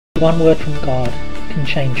One word from God can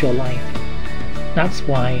change your life. That's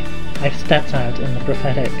why I've stepped out in the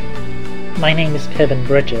prophetic. My name is Piven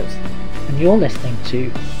Bridges, and you're listening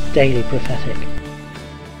to Daily Prophetic.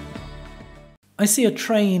 I see a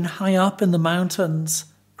train high up in the mountains,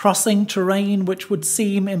 crossing terrain which would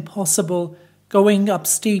seem impossible, going up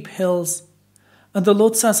steep hills. And the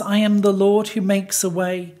Lord says, I am the Lord who makes a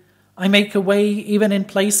way. I make a way even in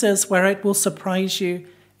places where it will surprise you,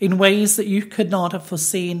 in ways that you could not have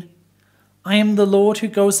foreseen. I am the Lord who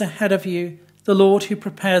goes ahead of you, the Lord who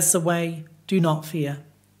prepares the way. Do not fear.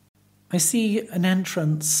 I see an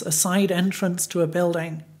entrance, a side entrance to a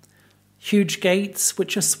building, huge gates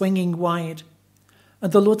which are swinging wide.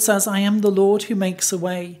 And the Lord says, I am the Lord who makes a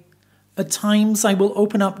way. At times I will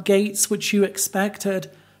open up gates which you expected,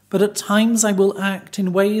 but at times I will act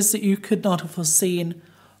in ways that you could not have foreseen,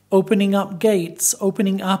 opening up gates,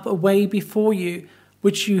 opening up a way before you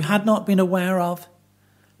which you had not been aware of.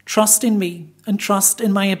 Trust in me and trust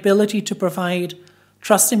in my ability to provide.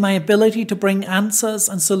 Trust in my ability to bring answers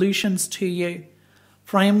and solutions to you.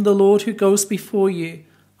 For I am the Lord who goes before you.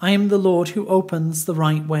 I am the Lord who opens the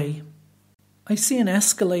right way. I see an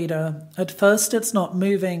escalator. At first it's not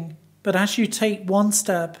moving, but as you take one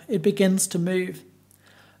step, it begins to move.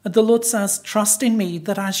 And the Lord says, trust in me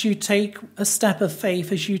that as you take a step of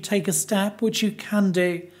faith, as you take a step which you can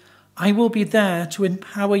do, I will be there to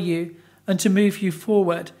empower you and to move you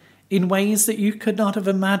forward in ways that you could not have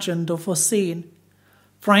imagined or foreseen.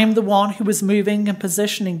 For I am the one who is moving and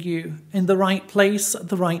positioning you in the right place at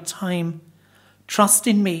the right time. Trust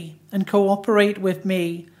in me and cooperate with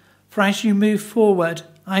me, for as you move forward,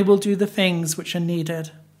 I will do the things which are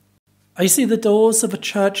needed. I see the doors of a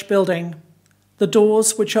church building, the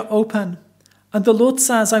doors which are open. And the Lord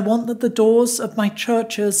says, I want that the doors of my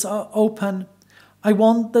churches are open. I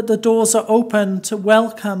want that the doors are open to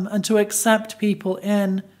welcome and to accept people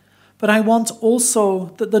in. But I want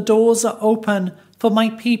also that the doors are open for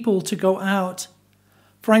my people to go out.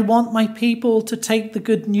 For I want my people to take the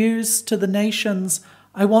good news to the nations.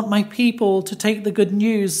 I want my people to take the good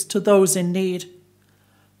news to those in need.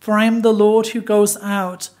 For I am the Lord who goes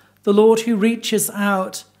out, the Lord who reaches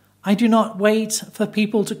out. I do not wait for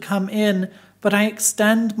people to come in, but I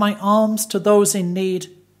extend my arms to those in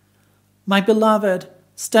need. My beloved,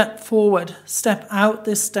 step forward, step out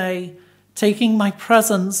this day, taking my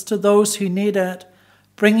presence to those who need it,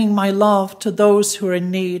 bringing my love to those who are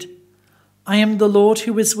in need. I am the Lord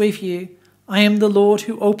who is with you. I am the Lord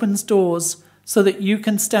who opens doors so that you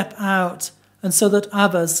can step out and so that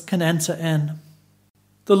others can enter in.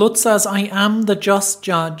 The Lord says, I am the just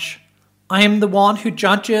judge. I am the one who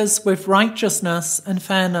judges with righteousness and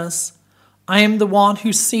fairness. I am the one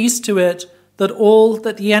who sees to it that all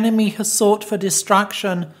that the enemy has sought for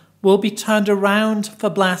destruction will be turned around for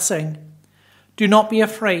blessing. Do not be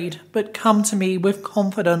afraid, but come to me with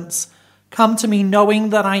confidence. Come to me knowing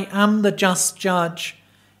that I am the just judge,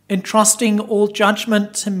 entrusting all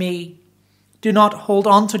judgment to me. Do not hold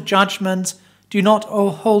on to judgment. Do not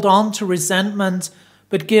hold on to resentment,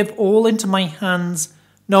 but give all into my hands,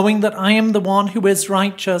 knowing that I am the one who is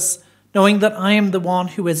righteous, knowing that I am the one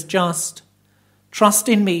who is just. Trust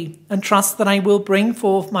in me and trust that I will bring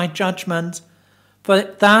forth my judgment. For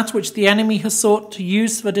that which the enemy has sought to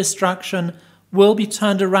use for destruction will be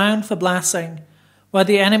turned around for blessing. Where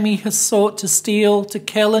the enemy has sought to steal, to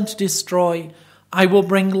kill, and to destroy, I will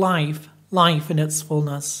bring life, life in its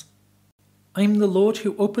fullness. I am the Lord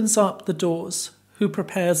who opens up the doors, who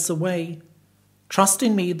prepares the way. Trust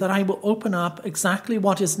in me that I will open up exactly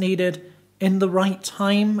what is needed in the right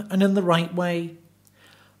time and in the right way.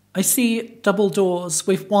 I see double doors,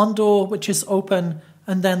 with one door which is open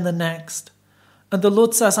and then the next. And the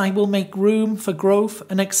Lord says, I will make room for growth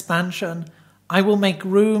and expansion. I will make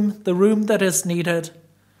room, the room that is needed.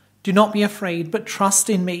 Do not be afraid, but trust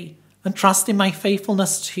in me and trust in my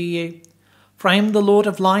faithfulness to you. For I am the Lord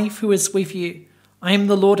of life who is with you. I am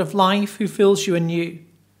the Lord of life who fills you anew.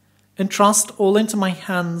 Entrust all into my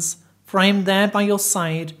hands, for I am there by your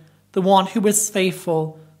side, the one who is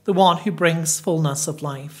faithful, the one who brings fullness of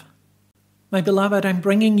life. My beloved, I'm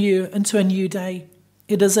bringing you into a new day.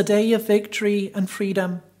 It is a day of victory and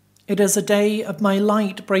freedom. It is a day of my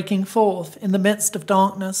light breaking forth in the midst of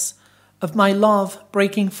darkness, of my love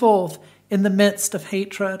breaking forth in the midst of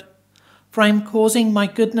hatred. For I am causing my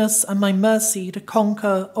goodness and my mercy to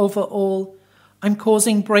conquer over all. I'm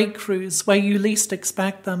causing breakthroughs where you least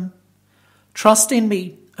expect them. Trust in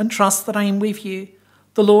me and trust that I am with you,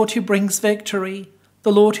 the Lord who brings victory,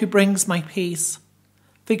 the Lord who brings my peace.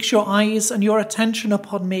 Fix your eyes and your attention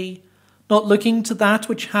upon me, not looking to that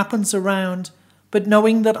which happens around, but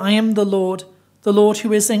knowing that I am the Lord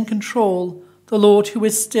who is in control, the Lord who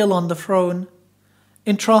is still on the throne.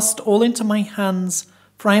 Entrust all into my hands,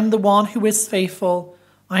 for I am the one who is faithful.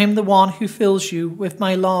 I am the one who fills you with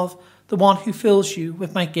my love, the one who fills you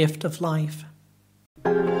with my gift of life.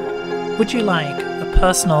 Would you like a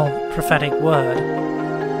personal prophetic word?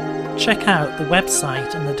 Check out the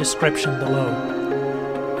website in the description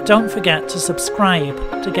below. Don't forget to subscribe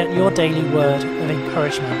to get your daily word of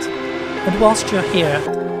encouragement. And whilst you're here,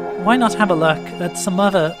 why not have a look at some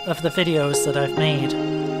other of the videos that I've made?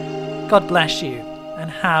 God bless you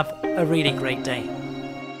and have a really great day.